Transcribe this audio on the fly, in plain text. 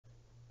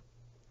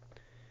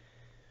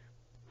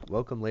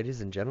Welcome,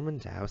 ladies and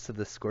gentlemen, to House of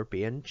the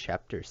Scorpion,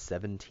 Chapter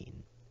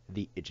 17,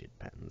 The Idjit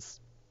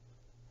Pens.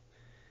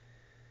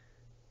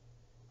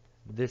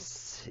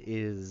 This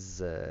is,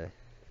 the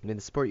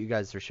sport you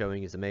guys are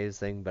showing is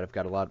amazing, but I've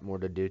got a lot more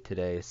to do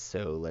today,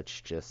 so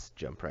let's just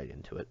jump right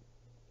into it.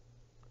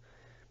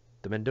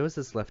 The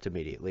Mendozas left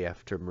immediately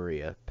after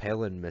Maria,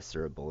 pale and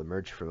miserable,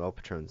 emerged from El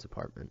Patron's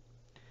apartment.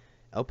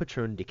 El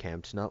Patron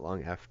decamped not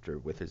long after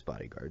with his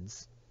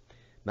bodyguards.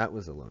 Matt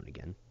was alone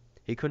again.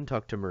 He couldn't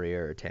talk to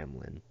Maria or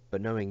Tamlin,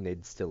 but knowing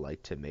they'd still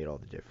liked him made all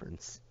the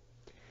difference.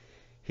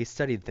 He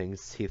studied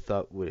things he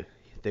thought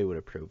they would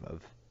approve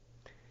of.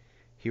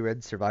 He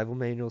read survival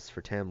manuals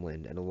for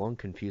Tamlin and a long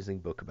confusing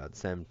book about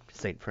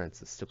St.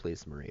 Francis to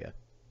please Maria.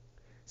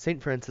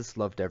 St. Francis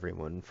loved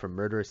everyone, from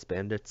murderous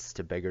bandits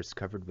to beggars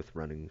covered with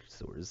running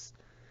sores.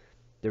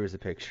 There was a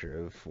picture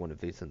of one of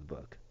these in the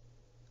book.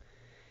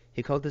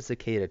 He called the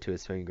cicada to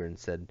his finger and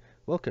said,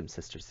 "Welcome,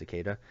 Sister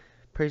Cicada.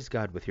 Praise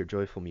God with your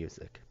joyful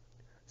music."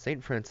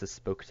 St. Francis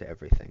spoke to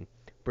everything,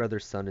 Brother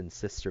Sun and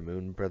Sister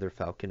Moon, Brother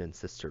Falcon and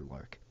Sister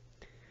Lark.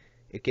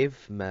 It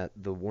gave Matt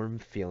the warm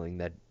feeling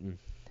that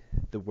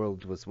the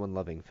world was one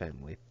loving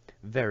family,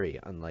 very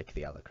unlike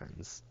the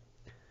Alacrans.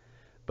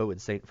 But would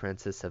St.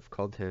 Francis have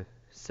called him,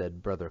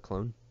 said Brother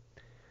Clone?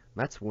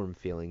 Matt's warm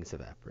feelings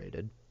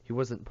evaporated. He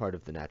wasn't part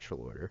of the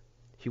natural order.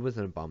 He was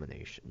an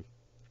abomination.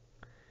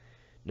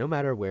 No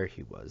matter where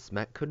he was,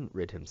 Matt couldn't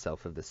rid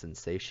himself of the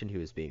sensation he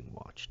was being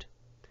watched.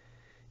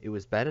 It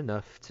was bad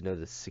enough to know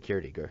the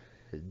security guard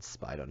had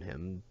spied on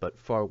him, but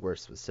far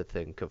worse was to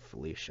think of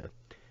Felicia.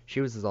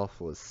 She was as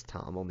awful as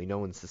Tom, only no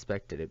one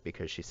suspected it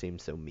because she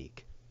seemed so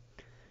meek.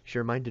 She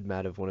reminded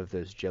Matt of one of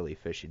those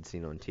jellyfish he'd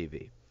seen on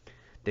TV.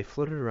 They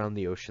floated around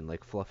the ocean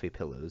like fluffy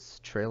pillows,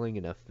 trailing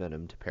enough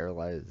venom to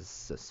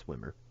paralyze a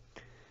swimmer.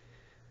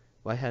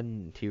 Why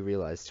hadn't he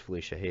realized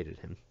Felicia hated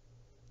him?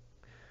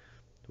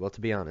 Well,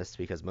 to be honest,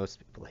 because most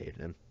people hated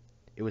him.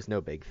 It was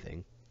no big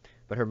thing.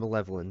 But her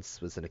malevolence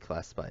was in a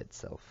class by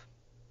itself.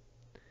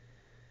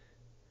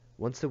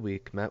 Once a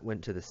week, Matt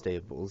went to the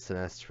stables and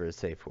asked for a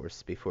safe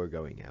horse before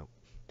going out,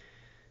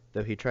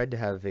 though he tried to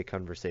have a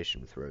conversation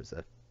with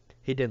Rosa.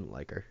 He didn't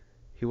like her.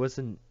 He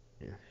wasn't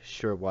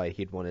sure why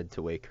he'd wanted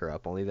to wake her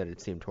up, only that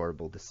it seemed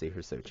horrible to see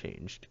her so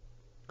changed.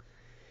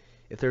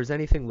 If there was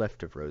anything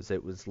left of Rosa,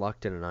 it was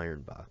locked in an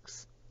iron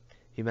box.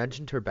 He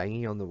imagined her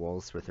banging on the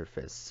walls with her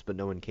fists, but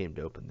no one came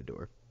to open the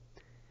door.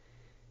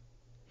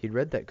 He'd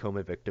read that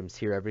coma victims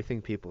hear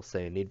everything people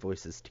say and need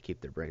voices to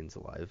keep their brains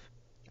alive.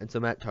 And so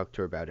Matt talked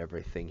to her about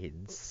everything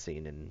he'd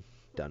seen and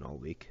done all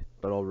week.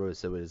 But all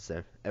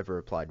Rosa ever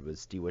replied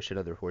was, "Do you wish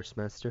another horse,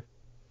 master?"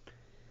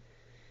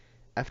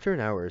 After an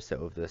hour or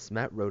so of this,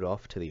 Matt rode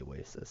off to the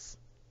oasis.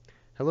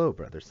 "Hello,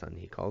 Brother Sun,"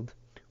 he called.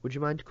 "Would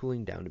you mind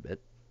cooling down a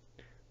bit?"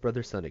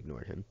 Brother Sun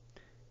ignored him.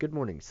 "Good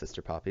morning,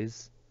 Sister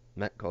Poppies,"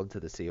 Matt called to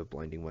the sea of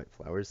blinding white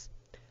flowers.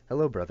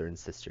 "Hello, Brother and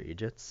Sister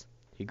Idjits."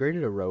 He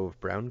greeted a row of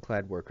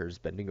brown-clad workers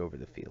bending over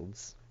the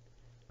fields.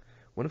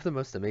 One of the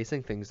most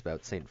amazing things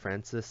about St.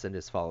 Francis and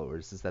his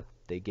followers is that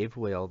they gave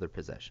away all their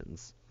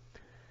possessions.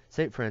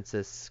 St.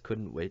 Francis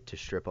couldn't wait to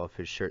strip off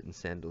his shirt and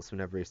sandals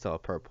whenever he saw a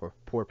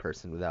poor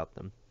person without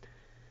them.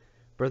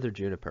 Brother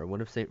Juniper,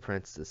 one of St.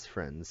 Francis'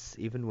 friends,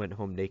 even went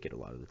home naked a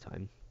lot of the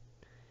time.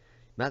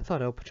 Matt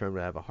thought El Patron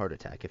would have a heart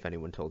attack if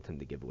anyone told him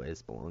to give away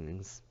his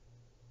belongings.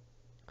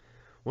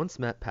 Once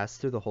Matt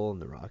passed through the hole in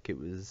the rock, it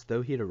was as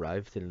though he had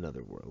arrived in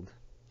another world.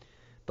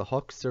 The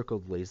hawks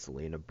circled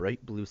lazily in a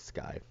bright blue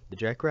sky. The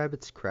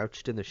jackrabbits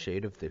crouched in the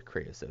shade of the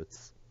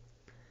creosotes.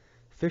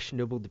 Fish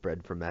nibbled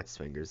bread from Matt's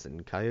fingers,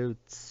 and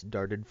coyotes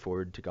darted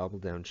forward to gobble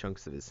down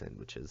chunks of his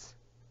sandwiches.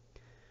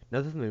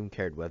 None of them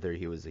cared whether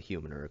he was a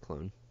human or a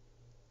clone.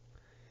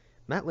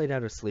 Matt laid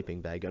out a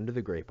sleeping bag under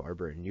the grape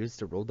arbor and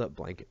used a rolled-up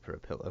blanket for a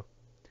pillow.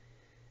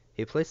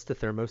 He placed a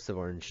thermos of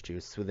orange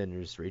juice within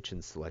his reach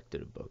and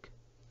selected a book.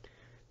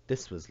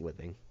 This was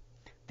living.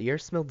 The air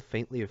smelled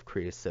faintly of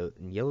creosote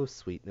and yellow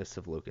sweetness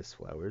of locust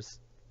flowers.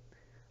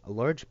 A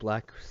large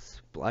black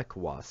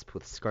wasp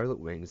with scarlet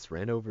wings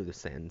ran over the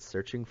sand,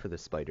 searching for the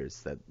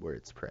spiders that were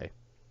its prey.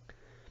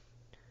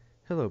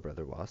 "Hello,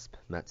 Brother Wasp,"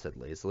 Matt said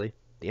lazily.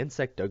 The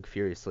insect dug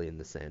furiously in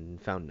the sand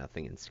and found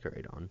nothing and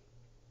scurried on.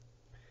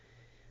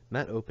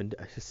 Matt opened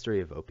A History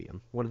of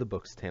Opium, one of the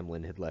books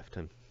Tamlin had left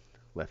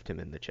him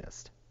in the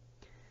chest.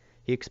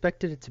 He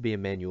expected it to be a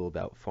manual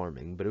about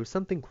farming, but it was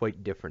something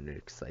quite different and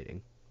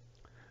exciting.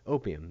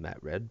 Opium,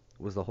 Matt read,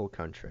 was the whole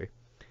country.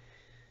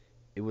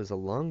 It was a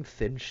long,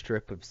 thin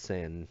strip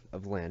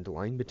of land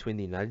lying between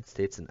the United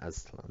States and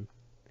Aztlan.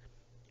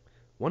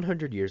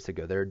 100 years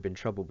ago, there had been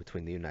trouble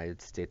between the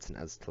United States and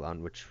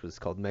Aztlan, which was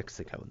called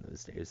Mexico in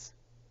those days.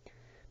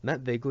 Matt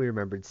vaguely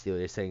remembered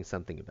Celia saying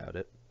something about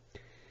it.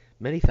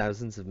 Many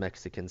thousands of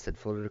Mexicans had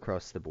floated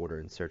across the border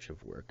in search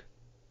of work.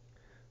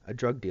 A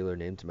drug dealer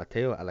named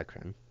Mateo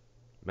Alacran.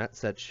 Matt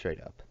sat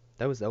straight up.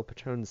 That was El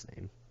Patron's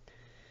name.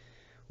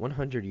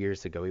 100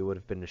 years ago, he would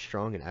have been a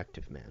strong and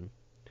active man.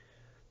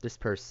 This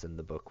person,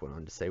 the book went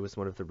on to say, was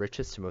one of the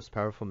richest and most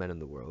powerful men in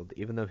the world,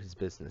 even though his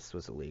business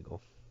was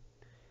illegal.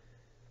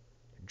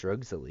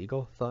 Drugs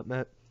illegal? Thought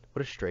Matt.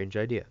 What a strange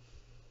idea.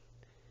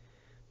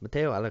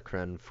 Mateo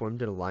Alacran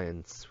formed an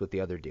alliance with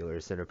the other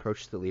dealers and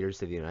approached the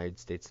leaders of the United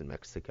States and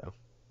Mexico.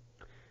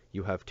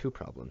 You have two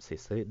problems, he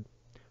said.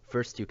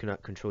 First, you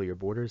cannot control your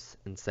borders,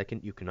 and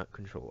second, you cannot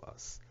control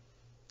us.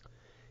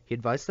 He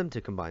advised them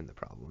to combine the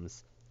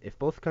problems. If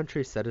both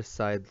countries set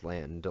aside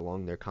land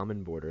along their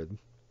common border,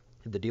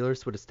 the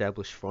dealers would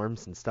establish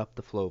farms and stop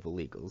the flow of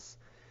illegals.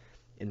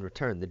 In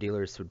return, the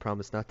dealers would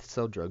promise not to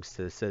sell drugs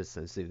to the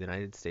citizens of the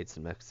United States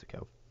and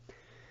Mexico.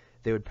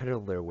 They would peddle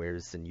their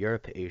wares in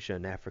Europe, Asia,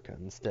 and Africa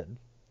instead.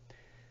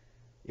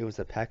 It was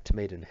a pact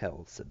made in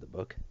hell, said the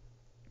book.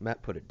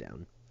 Matt put it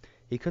down.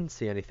 He couldn't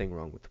see anything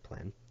wrong with the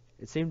plan.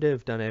 It seemed to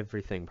have done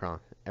everything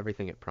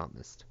it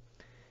promised.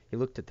 He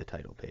looked at the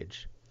title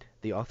page.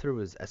 The author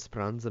was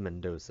Esperanza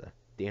Mendoza.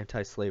 The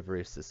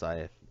Anti-Slavery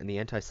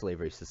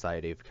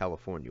Society of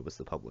California was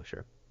the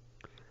publisher.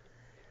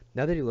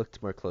 Now that he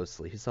looked more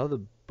closely, he saw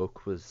the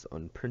book was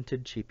on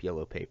printed cheap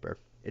yellow paper.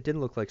 It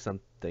didn't look like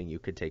something you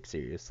could take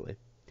seriously.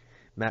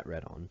 Matt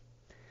read on.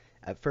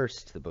 At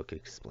first, the book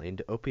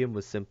explained, opium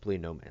was simply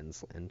no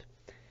man's land.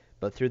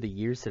 But through the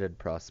years it had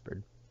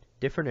prospered.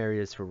 Different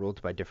areas were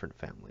ruled by different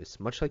families,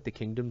 much like the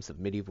kingdoms of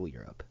medieval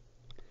Europe.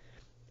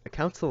 A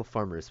council of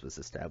farmers was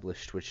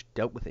established, which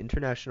dealt with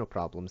international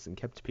problems and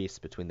kept peace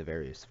between the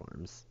various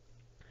farms.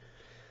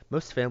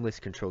 Most families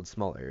controlled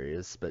small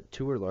areas, but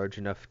two were large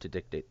enough to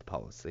dictate the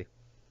policy.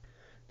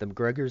 The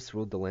McGregors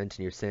ruled the land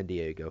near San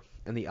Diego,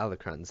 and the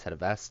Alacrans had a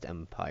vast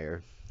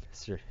empire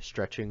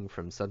stretching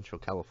from Central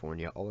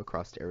California all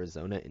across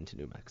Arizona into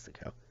New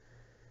Mexico.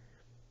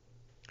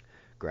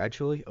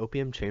 Gradually,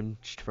 opium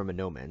changed from a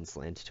no-man's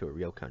land to a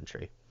real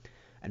country,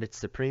 and its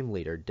supreme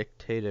leader,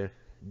 dictator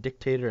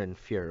and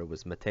Führer,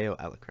 was Mateo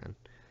Alacran.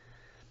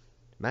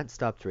 Matt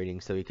stopped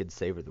reading so he could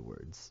savor the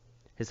words.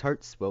 His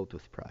heart swelled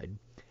with pride.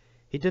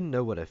 He didn't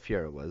know what a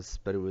Führer was,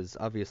 but it was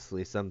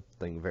obviously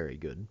something very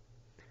good.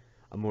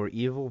 A more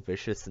evil,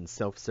 vicious, and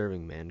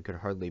self-serving man could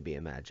hardly be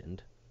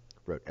imagined,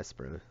 wrote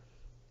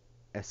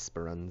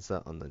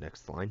Esperanza on the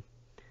next line.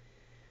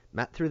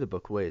 Matt threw the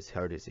book away as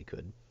hard as he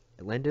could.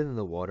 It landed in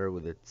the water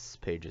with its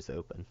pages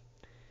open.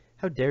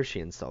 How dare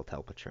she insult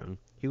El Patron?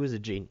 He was a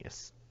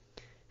genius.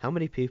 How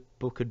many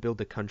people could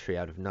build a country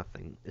out of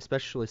nothing,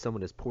 especially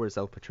someone as poor as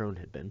El Patron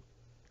had been?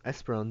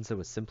 Esperanza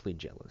was simply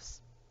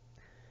jealous.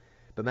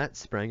 But Matt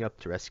sprang up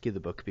to rescue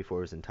the book before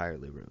it was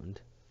entirely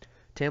ruined.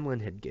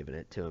 Tamlin had given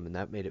it to him, and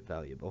that made it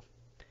valuable.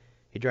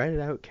 He dried it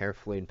out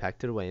carefully and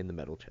packed it away in the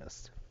metal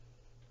chest.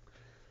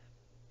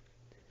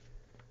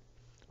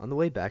 On the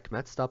way back,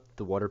 Matt stopped at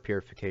the water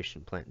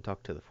purification plant and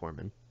talked to the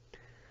foreman.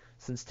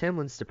 Since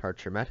Tamlin's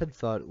departure, Matt had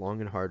thought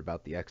long and hard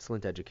about the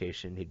excellent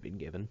education he'd been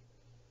given.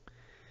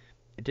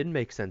 It didn't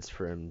make sense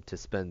for him to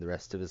spend the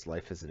rest of his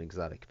life as an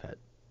exotic pet.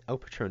 El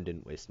Patron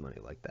didn't waste money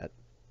like that.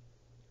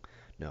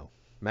 No,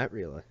 Matt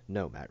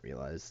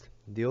realized.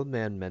 The old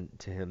man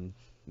meant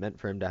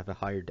for him to have a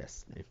higher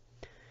destiny.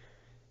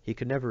 He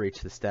could never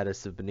reach the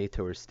status of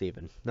Benito or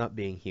Stephen, not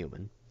being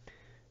human,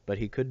 but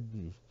he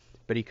could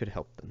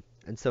help them.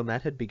 And so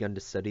Matt had begun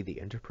to study the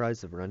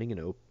enterprise of running an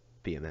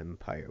opium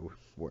empire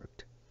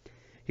worked.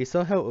 He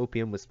saw how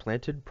opium was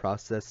planted,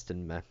 processed,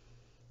 and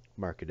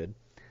marketed.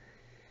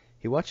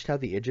 He watched how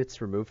the idiots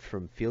were moved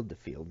from field to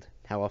field,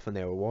 how often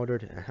they were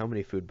watered, and how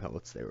many food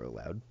pellets they were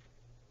allowed.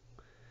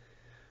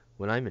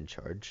 When I'm in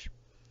charge,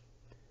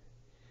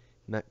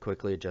 Matt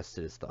quickly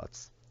adjusted his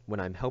thoughts.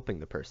 When I'm helping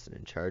the person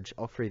in charge,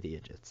 I'll free the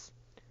idiots.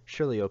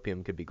 Surely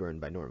opium could be grown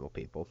by normal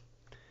people.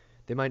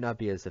 They might not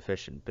be as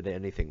efficient, but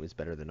anything was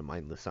better than a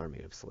mindless army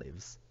of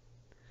slaves.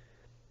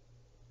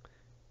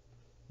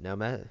 Now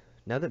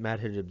that Matt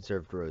had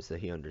observed Rosa,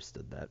 he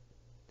understood that.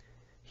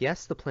 He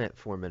asked the plant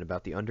foreman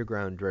about the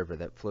underground river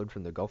that flowed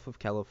from the Gulf of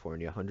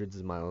California hundreds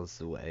of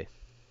miles away.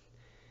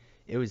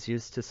 It was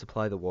used to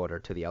supply the water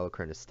to the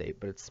Alacran estate,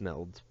 but it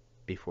smelled,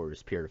 before it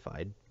was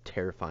purified,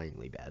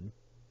 terrifyingly bad.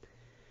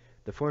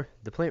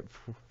 The plant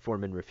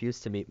foreman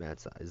refused to meet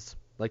Matt's eyes.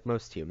 Like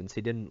most humans,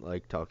 he didn't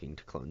like talking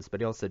to clones,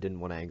 but he also didn't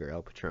want to anger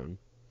El Patron.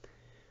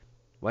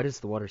 Why does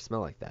the water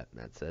smell like that?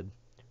 Matt said.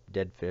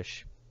 Dead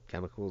fish,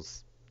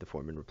 chemicals, the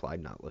foreman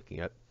replied, not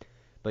looking up.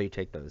 But you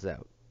take those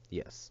out.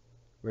 Yes.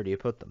 Where do you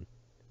put them?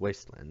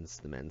 Wastelands,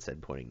 the man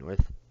said, pointing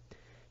north.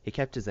 He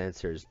kept his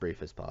answer as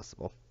brief as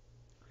possible.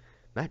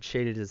 Matt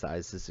shaded his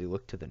eyes as he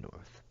looked to the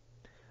north.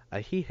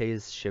 A heat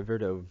haze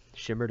shimmered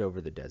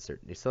over the desert,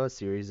 and he saw a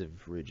series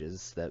of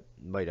ridges that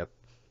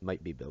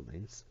might be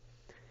buildings.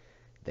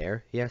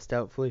 There? He asked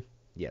doubtfully.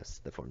 Yes,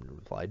 the foreman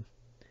replied.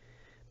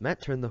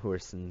 Matt turned the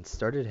horse and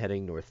started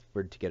heading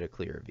northward to get a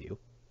clearer view.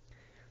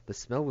 The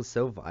smell was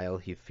so vile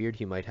he feared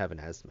he might have an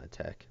asthma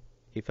attack.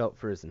 He felt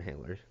for his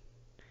inhaler.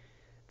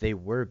 They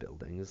were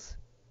buildings.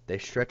 They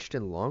stretched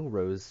in long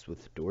rows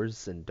with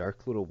doors and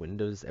dark little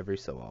windows every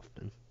so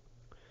often.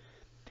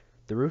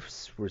 The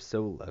roofs were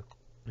so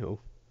low,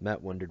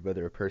 Matt wondered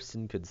whether a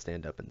person could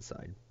stand up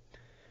inside.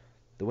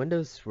 The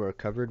windows were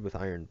covered with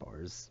iron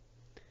bars.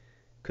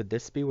 Could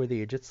this be where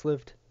the idiots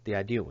lived? The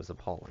idea was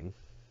appalling.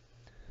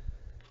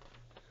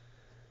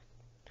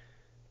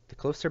 The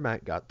closer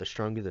Matt got, the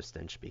stronger the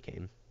stench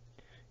became.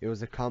 It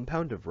was a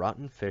compound of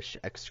rotten fish,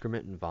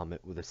 excrement, and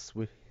vomit with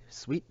a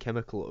sweet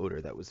chemical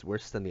odor that was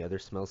worse than the other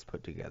smells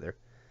put together.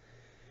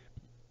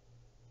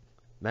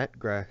 Matt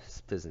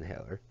grasped his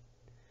inhaler.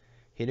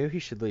 He knew he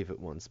should leave at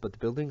once, but the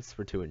buildings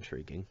were too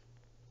intriguing.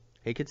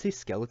 He could see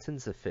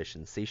skeletons of fish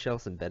and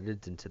seashells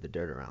embedded into the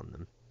dirt around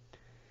them.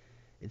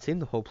 It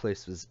seemed the whole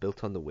place was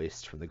built on the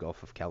waste from the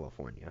Gulf of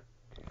California.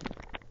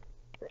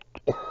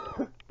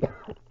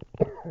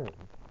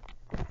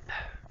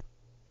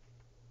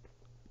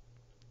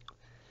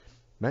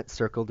 Matt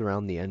circled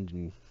around the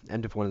end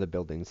of one of the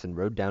buildings and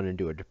rode down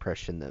into a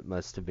depression that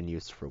must have been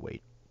used for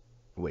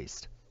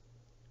waste.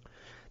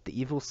 The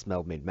evil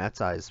smell made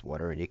Matt's eyes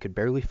water, and he could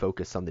barely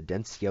focus on the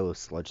dense yellow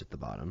sludge at the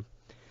bottom.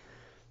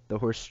 The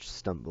horse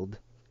stumbled.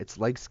 Its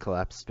legs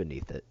collapsed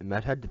beneath it, and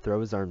Matt had to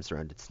throw his arms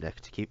around its neck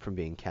to keep from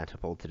being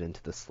catapulted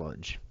into the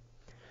sludge.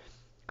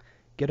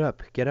 Get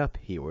up,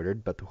 he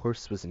ordered, but the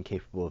horse was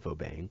incapable of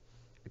obeying.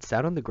 It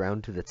sat on the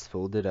ground with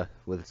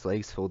its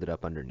legs folded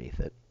up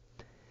underneath it.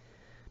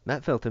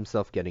 Matt felt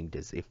himself getting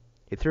dizzy.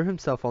 He threw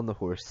himself on the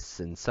horse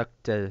and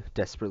sucked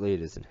desperately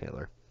at his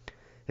inhaler.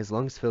 His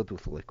lungs filled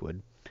with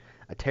liquid.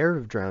 A terror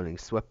of drowning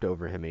swept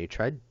over him, and he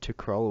tried to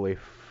crawl away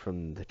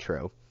from the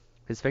trough.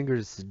 His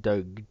fingers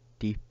dug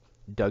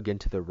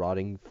into the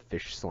rotting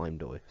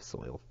fish-slimed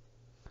soil.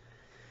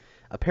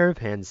 A pair of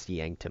hands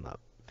yanked him up.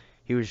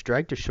 He was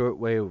dragged a short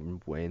way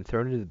away and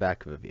thrown into the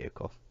back of a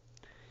vehicle.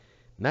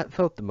 Matt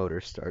felt the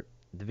motor start.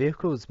 The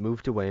vehicle was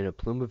moved away in a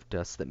plume of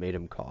dust that made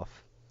him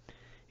cough.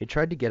 He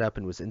tried to get up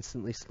and was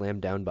instantly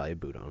slammed down by a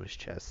boot on his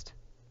chest.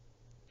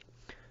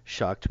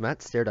 Shocked,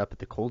 Matt stared up at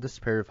the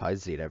coldest pair of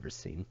eyes he had ever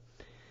seen.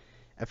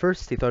 At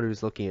first, he thought he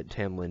was looking at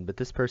Tamlin, but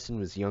this person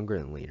was younger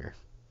and leaner.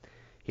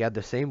 He had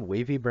the same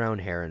wavy brown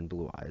hair and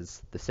blue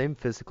eyes, the same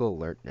physical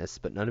alertness,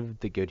 but none of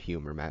the good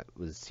humor Matt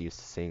was used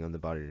to seeing on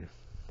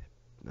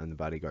the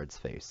bodyguard's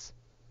face.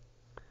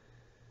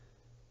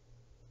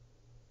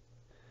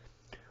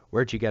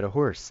 "Where'd you get a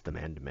horse?" the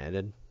man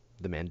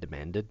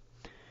demanded.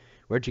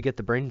 "Where'd you get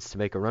the brains to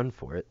make a run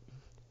for it?"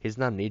 "He's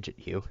not an agent,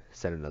 Hugh,"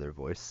 said another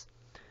voice.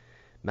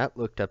 Matt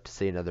looked up to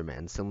see another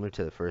man, similar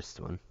to the first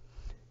one.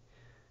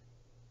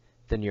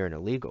 "Then you're an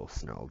illegal,"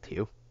 snarled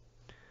Hugh.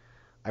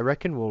 "I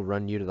reckon we'll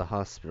run you to the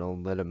hospital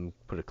and let 'em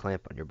put a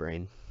clamp on your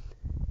brain."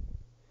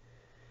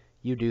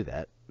 "You do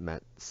that,"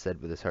 Matt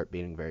said with his heart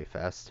beating very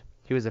fast.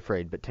 He was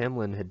afraid, but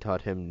Tamlin had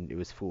taught him it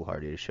was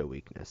foolhardy to show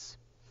weakness.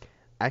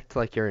 "Act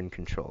like you're in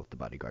control," the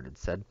bodyguard had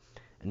said,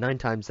 "and 9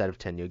 times out of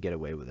 10 you'll get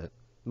away with it.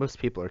 Most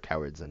people are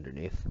cowards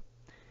underneath."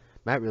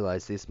 Matt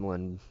realized these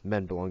men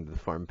belonged to the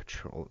farm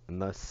patrol,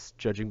 and thus,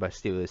 judging by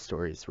Stevie's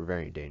stories, were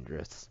very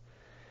dangerous.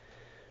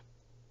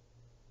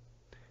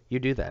 "You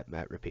do that,"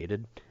 Matt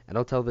repeated, "and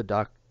I'll tell the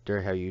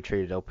doctor how you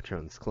treated El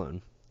Patron's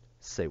clone."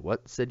 "Say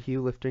what?" said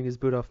Hugh, lifting his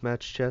boot off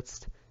Matt's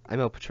chest.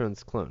 "I'm El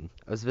Patron's clone.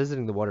 I was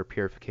visiting the water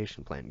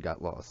purification plant and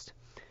got lost.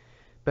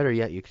 Better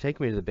yet, you can take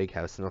me to the big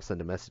house and I'll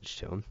send a message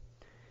to him."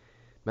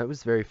 Matt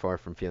was very far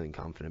from feeling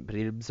confident, but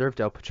he'd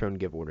observed El Patron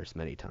give orders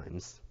many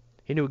times.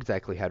 He knew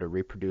exactly how to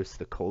reproduce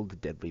the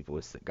cold, deadly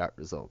voice that got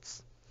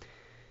results.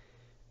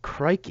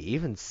 Crikey,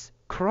 even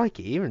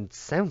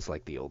sounds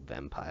like the old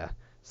vampire,"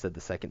 said the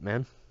second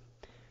man.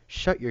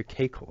 "Shut your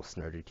cake-hole,"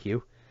 snorted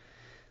Hugh.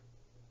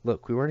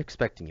 "Look, we weren't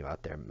expecting you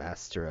out there,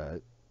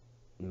 Master,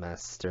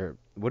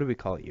 what do we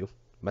call you?"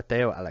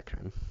 "Mateo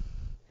Alacran,"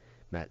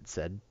 Matt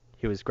said.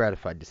 He was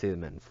gratified to see the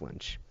men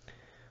flinch.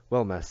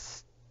 "Well,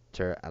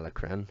 Master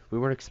Alacran, we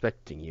weren't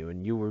expecting you,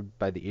 and you were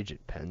by the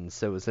Egypt pen,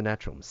 so it was a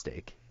natural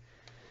mistake."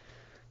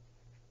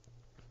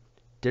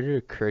 "Did it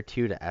occur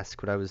to you to ask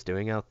what I was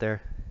doing out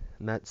there?"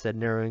 Matt said,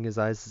 narrowing his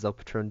eyes as El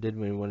Patron did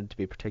when he wanted to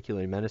be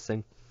particularly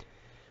menacing.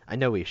 "I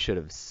know we should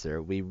have,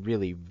 sir. We're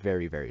really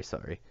very, very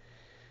sorry.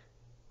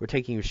 We're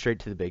taking you straight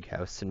to the big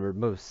house, and we're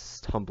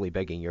most humbly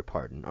begging your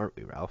pardon, aren't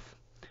we, Ralph?"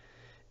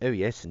 "Oh,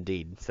 yes,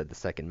 indeed," said the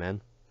second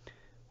man.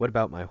 "What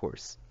about my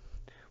horse?"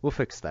 "We'll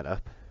fix that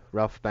up."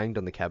 Ralph banged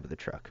on the cab of the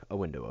truck. A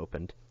window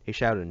opened. He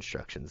shouted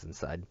instructions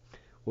inside.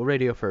 "We'll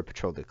radio for a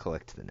patrol to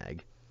collect the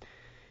nag.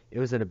 It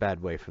was in a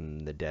bad way from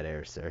the dead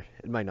air, sir.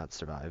 It might not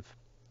survive."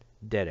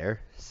 "Dead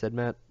air?" said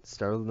Matt,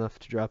 startled enough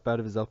to drop out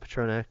of his El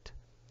Patron act.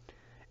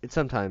 "It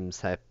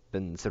sometimes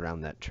happens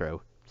around that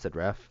trough," said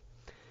Ralph.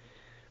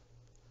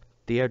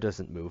 "The air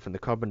doesn't move, and the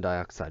carbon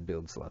dioxide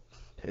builds up.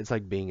 It's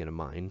like being in a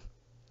mine."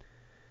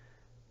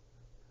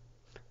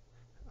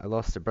 "I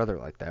lost a brother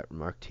like that,"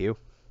 remarked Hugh.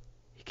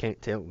 "You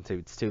can't tell until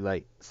it's too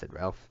late," said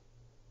Ralph.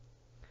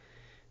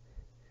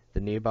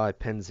 "The nearby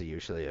pens are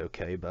usually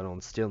okay, but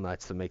on still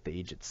nights they make the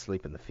Egypts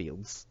sleep in the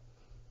fields."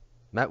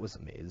 Matt was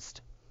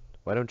amazed.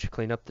 "Why don't you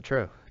clean up the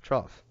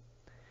trough?"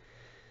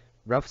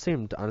 Ralph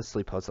seemed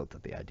honestly puzzled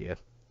at the idea.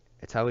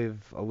 "It's how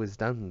we've always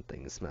done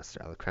things,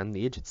 Master Alacran.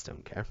 The Egypts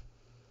don't care."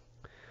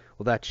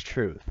 Well, that's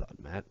true, thought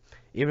Matt.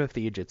 Even if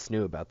the Egypts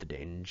knew about the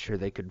danger,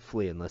 they could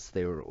flee unless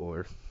they were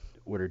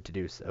ordered to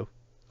do so.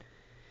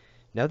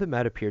 Now that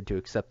Matt appeared to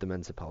accept the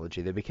men's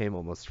apology, they became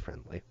almost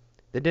friendly.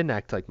 They didn't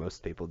act like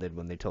most people did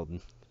when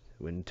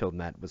told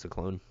Matt was a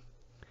clone.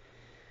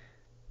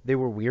 They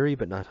were weary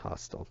but not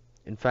hostile.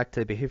 In fact,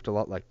 they behaved a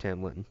lot like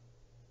Tamlin.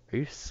 Are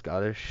you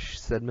Scottish?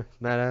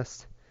 Matt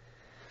asked.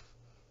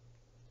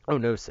 Oh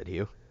no, said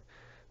Hugh.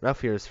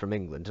 Ralph here is from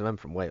England, and I'm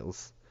from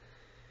Wales.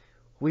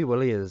 Wee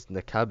Willie is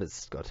Nacab is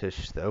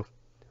Scottish, though.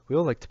 We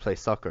all like to play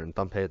soccer and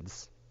thump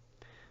heads.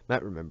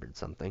 Matt remembered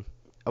something.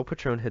 El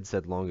Patron had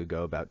said long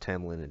ago about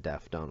Tamlin and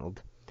Daft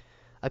Donald.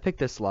 I picked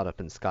this lot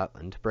up in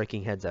Scotland,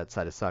 breaking heads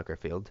outside a soccer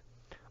field.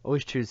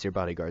 Always choose your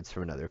bodyguards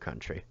from another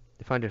country.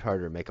 They find it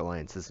harder to make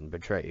alliances and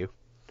betray you.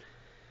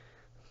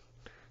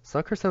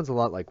 Soccer sounds a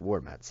lot like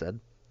war, Matt said.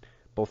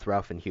 Both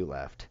Ralph and Hugh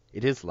laughed.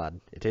 It is, lad,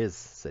 it is,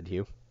 said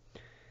Hugh.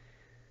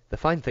 The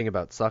fine thing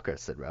about soccer,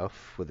 said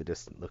Ralph, with a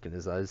distant look in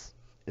his eyes,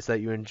 is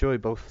that you enjoy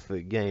both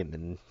the game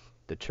and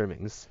the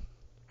trimmings.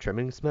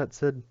 Trimmings, Matt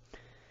said.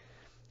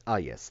 Ah,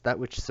 yes, that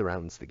which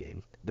surrounds the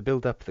game. The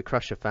build-up, the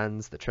crush of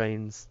fans, the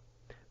trains.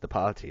 The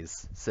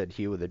parties, said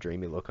Hugh with a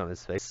dreamy look on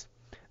his face.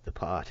 The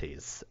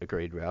parties,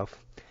 agreed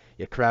Ralph.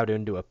 You crowd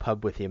into a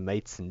pub with your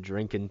mates and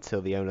drink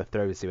until the owner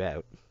throws you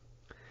out.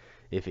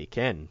 If he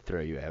can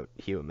throw you out,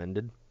 Hugh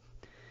amended.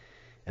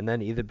 And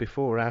then either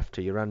before or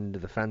after you run into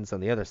the fans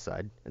on the other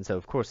side, and so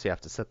of course you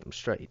have to set them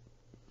straight.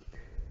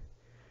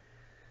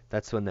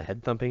 That's when the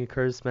head thumping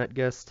occurs, Matt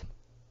guessed.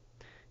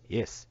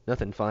 Yes,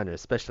 nothing finer,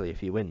 especially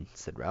if you win,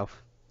 said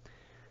Ralph.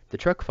 The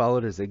truck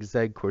followed a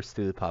zigzag course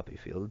through the poppy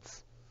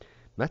fields.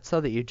 Matt saw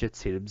the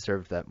Egypts he had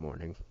observed that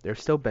morning. They were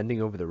still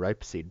bending over the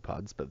ripe seed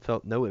pods, but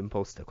felt no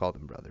impulse to call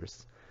them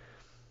brothers.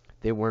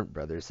 They weren't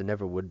brothers, and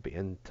never would be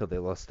until they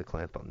lost the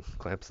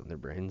clamps on their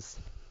brains.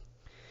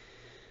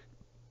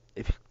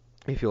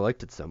 If you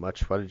liked it so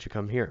much, why did you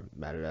come here?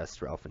 Matt had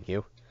asked Ralph and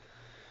Hugh.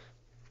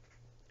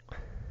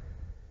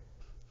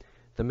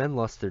 The men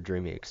lost their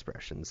dreamy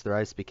expressions. Their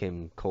eyes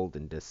became cold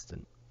and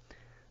distant.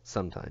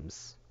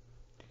 Sometimes,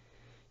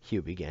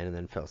 Hugh began and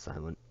then fell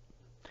silent.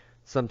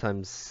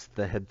 Sometimes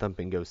the head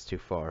thumping goes too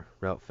far,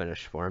 Ralph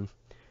finished for him.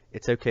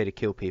 It's okay to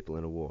kill people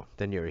in a war,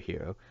 then you're a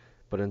hero.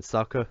 But in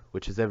soccer,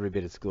 which is every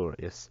bit as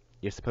glorious,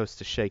 you're supposed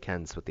to shake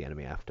hands with the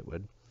enemy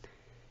afterward.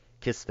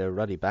 Kiss their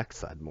ruddy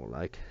backside, more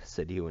like,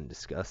 said Hugh in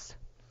disgust.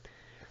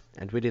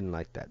 And we didn't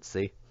like that,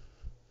 see?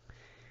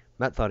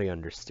 Matt thought he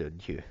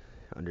understood.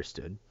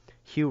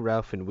 Hugh,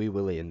 Ralph, and Wee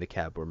Willie in the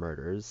cab were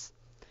murderers.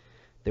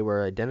 They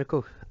were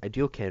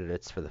ideal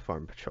candidates for the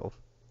farm patrol.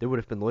 They would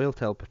have been loyal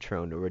to El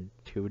Patron,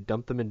 who would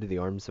dump them into the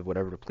arms of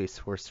whatever the police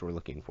force were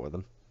looking for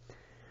them.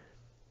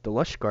 The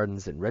lush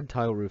gardens and red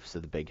tile roofs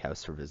of the big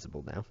house were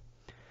visible now.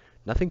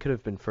 Nothing could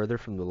have been further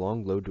from the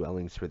long, low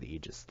dwellings where the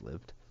Aegis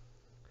lived.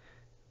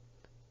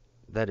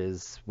 That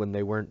is, when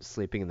they weren't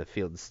sleeping in the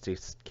fields to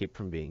keep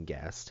from being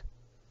gassed.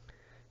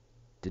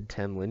 Did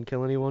Tamlin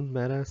kill anyone?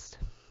 Matt asked.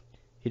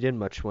 He didn't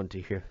much want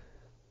to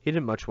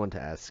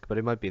ask, but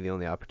it might be the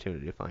only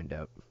opportunity to find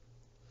out.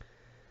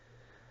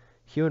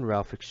 Hugh and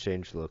Ralph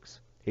exchanged looks.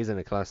 He's in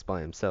a class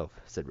by himself,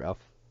 said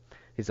Ralph.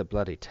 He's a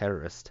bloody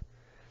terrorist.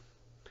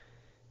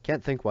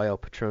 Can't think why El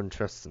Patron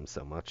trusts him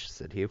so much,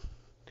 said Hugh.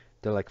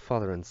 They're like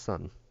father and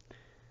son.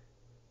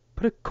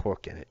 Put a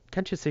cork in it.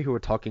 Can't you see who we're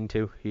talking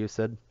to? Hugh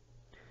said.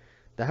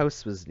 The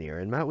house was near,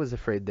 and Matt was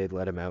afraid they'd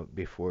let him out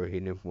before he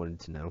wanted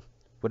to know.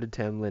 What did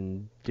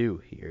Tamlin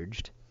do? He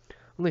urged.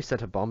 Only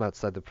set a bomb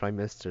outside the Prime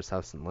Minister's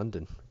house in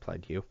London,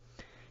 replied Hugh.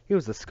 He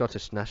was a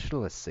Scottish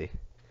nationalist, see.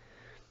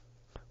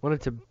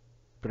 Wanted to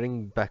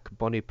bring back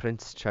Bonnie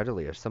Prince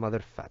Charlie or some other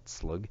fat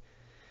slug.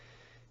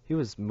 He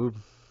was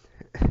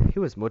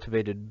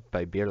motivated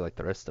by beer like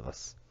the rest of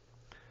us.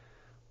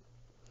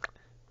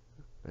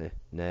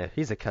 Nah,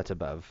 he's a cut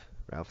above,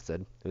 Ralph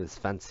said, with his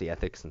fancy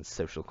ethics and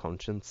social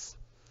conscience.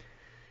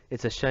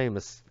 It's a shame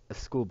a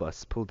school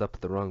bus pulled up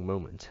at the wrong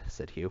moment,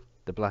 said Hugh.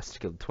 The blast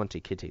killed 20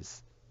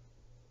 kitties.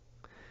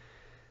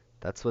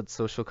 That's what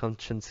social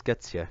conscience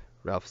gets you,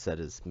 Ralph said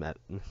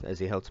as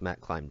he helped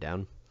Matt climb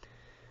down.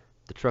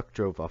 The truck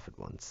drove off at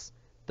once.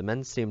 The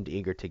men seemed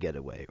eager to get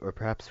away, or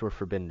perhaps were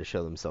forbidden to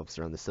show themselves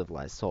around the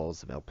civilized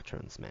halls of El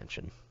Patron's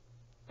mansion.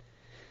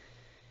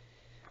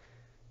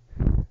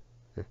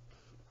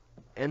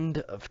 End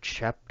of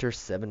chapter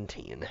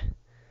 17.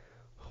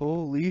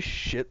 Holy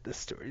shit, this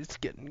story's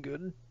getting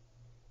good.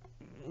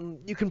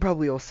 You can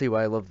probably all see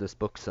why I love this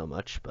book so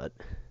much, but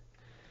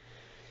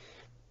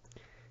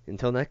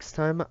until next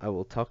time, I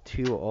will talk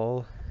to you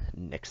all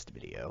next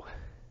video.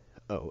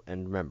 Oh,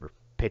 and remember,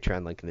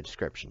 Patreon link in the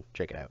description.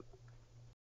 Check it out.